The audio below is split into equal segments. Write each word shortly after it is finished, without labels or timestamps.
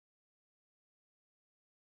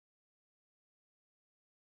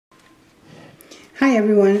Hi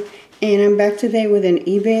everyone, and I'm back today with an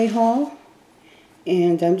eBay haul,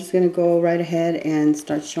 and I'm just going to go right ahead and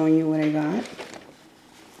start showing you what I got.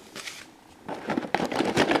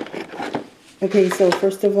 Okay, so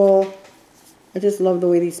first of all, I just love the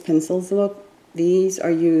way these pencils look. These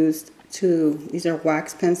are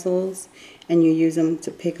wax pencils, and you use them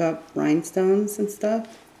to pick up rhinestones and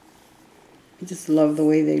stuff. I just love the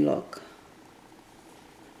way they look.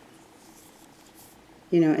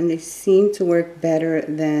 You know, and they seem to work better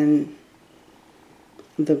than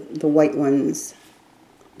the white ones.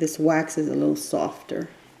 This wax is a little softer.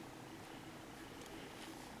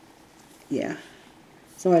 Yeah,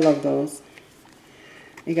 so I love those.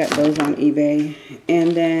 I got those on eBay.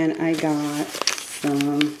 And then I got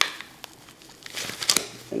some,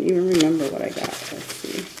 I don't even remember what I got. Let's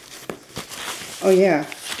see. Oh yeah,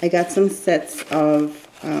 I got some sets of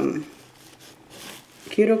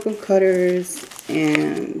cuticle cutters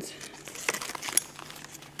and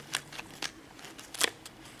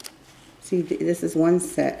see, this is one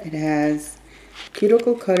set. It has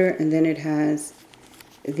cuticle cutter, and then it has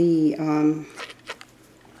the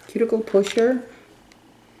cuticle pusher,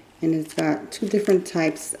 and it's got two different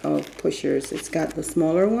types of pushers. It's got the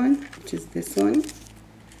smaller one, which is this one,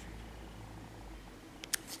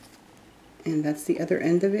 and that's the other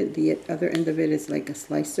end of it. The other end of it is like a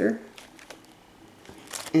slicer.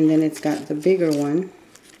 And then it's got the bigger one,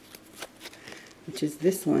 which is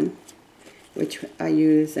this one, which I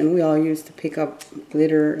use, and we all use to pick up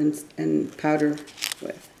glitter and powder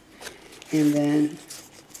with. And then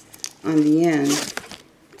on the end,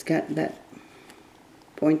 it's got that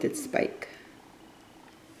pointed spike.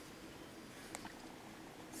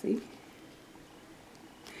 See?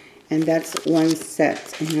 And that's one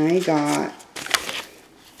set, and I got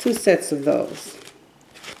 2 sets of those.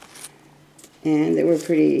 And they were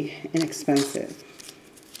pretty inexpensive.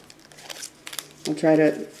 I'll try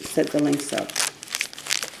to set the links up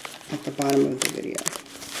at the bottom of the video.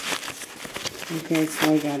 Okay,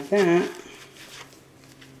 so I got that.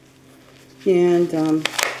 And I'm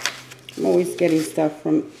always getting stuff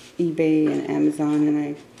from eBay and Amazon, and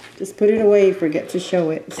I just put it away, forget to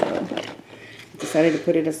show it. So I decided to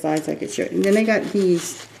put it aside so I could show it. And then I got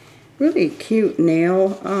these really cute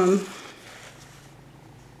nail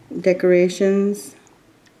decorations.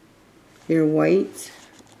 They're white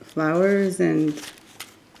flowers, and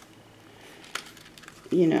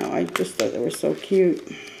you know, I just thought they were so cute.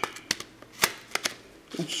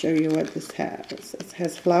 I'll show you what this has. It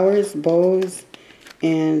has flowers, bows,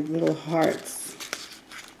 and little hearts.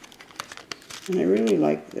 And I really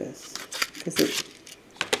like this because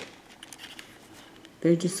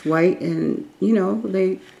they're just white, and you know,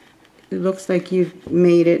 it looks like you've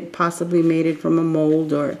possibly made it from a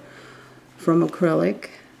mold or from acrylic.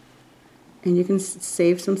 And you can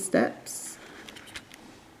save some steps.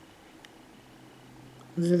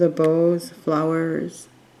 Those are the bows, flowers.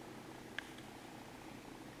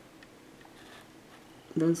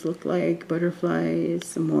 Those look like butterflies,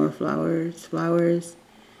 some more flowers, flowers,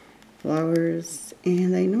 flowers.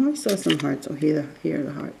 And I know I saw some hearts. Oh, here are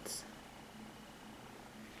the hearts.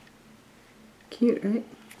 Cute, right?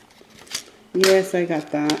 Yes, I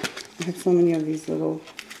got that. I have so many of these little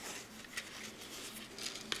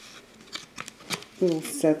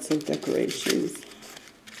sets of decorations.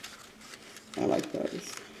 I like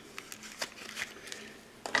those.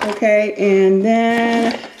 Okay, and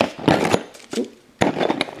then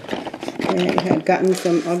I had gotten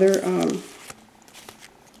some other,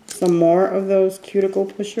 some more of those cuticle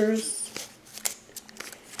pushers,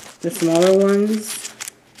 the smaller ones.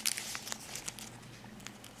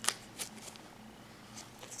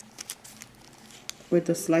 With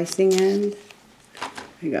the slicing end.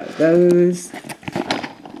 I got those.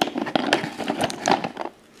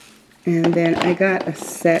 And then I got a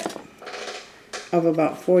set of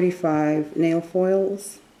about 45 nail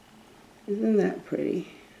foils. Isn't that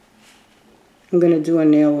pretty? I'm going to do a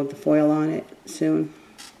nail with the foil on it soon.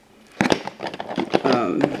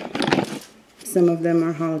 Some of them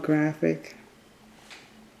are holographic.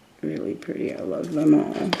 Really pretty. I love them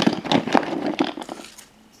all.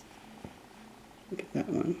 Look at that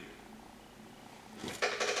one.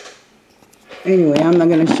 Anyway, I'm not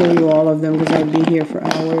going to show you all of them because I'd be here for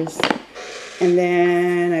hours. And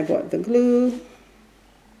then I bought the glue.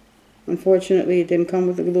 Unfortunately, it didn't come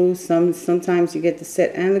with the glue. Sometimes you get the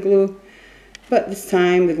set and the glue. But this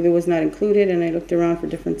time, the glue was not included, and I looked around for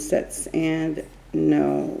different sets, and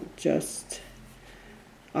no, just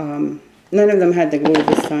none of them had the glue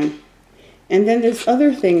this time. And then this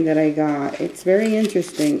other thing that I got, it's very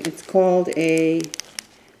interesting. It's called a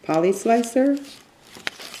poly slicer.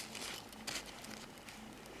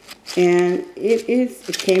 And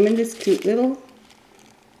it came in this cute little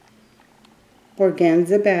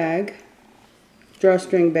organza bag,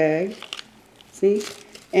 drawstring bag. See?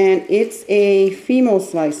 And it's a fimo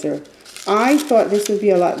slicer. I thought this would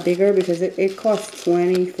be a lot bigger because it cost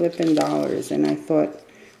 $20 flipping. And I thought,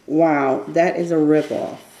 wow, that is a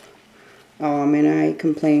ripoff. And I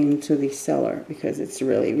complained to the seller because it's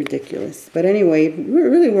really ridiculous. But anyway, it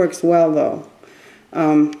really works well though.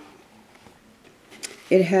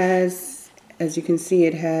 It has, as you can see,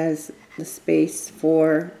 it has the space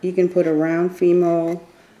for, you can put a round fimo,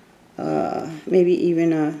 maybe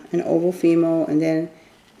even an oval fimo, and then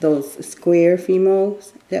those square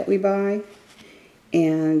fimos that we buy.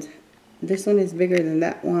 And this one is bigger than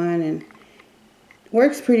that one and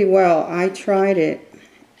works pretty well. I tried it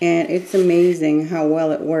and it's amazing how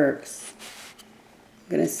well it works.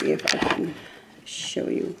 I'm gonna see if I can show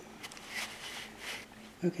you.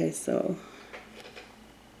 Okay, so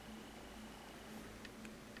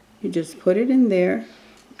you just put it in there.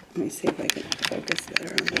 Let me see if I can focus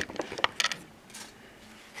better on it.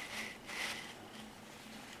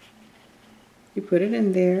 You put it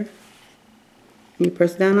in there, and you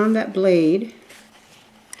press down on that blade,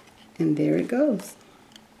 and there it goes.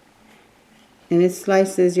 And it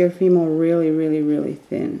slices your fimo really, really, really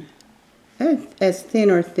thin. As thin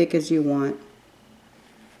or thick as you want.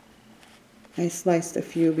 I sliced a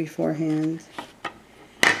few beforehand,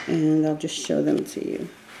 and I'll just show them to you.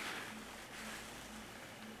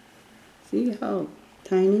 See how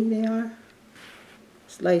tiny they are?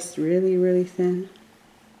 Sliced really, really thin.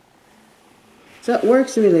 So it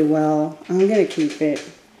works really well. I'm going to keep it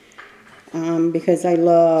because I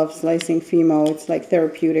love slicing fimo. It's like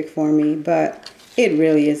therapeutic for me, but it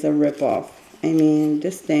really is a ripoff. I mean,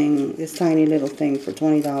 this tiny little thing for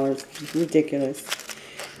 $20 is ridiculous.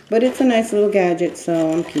 But it's a nice little gadget,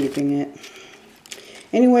 so I'm keeping it.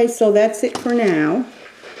 Anyway, so that's it for now.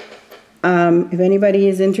 If anybody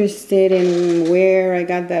is interested in where I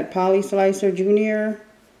got that Poly Slicer Junior,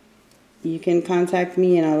 you can contact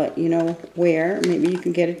me and I'll let you know where. Maybe you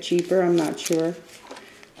can get it cheaper, I'm not sure.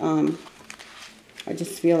 I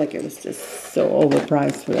just feel like it was just so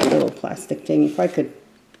overpriced for that little plastic thing. If I could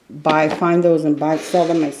find those and sell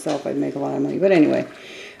them myself, I'd make a lot of money. But anyway,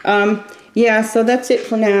 yeah, so that's it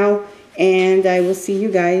for now. And I will see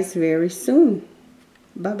you guys very soon.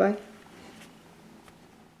 Bye-bye.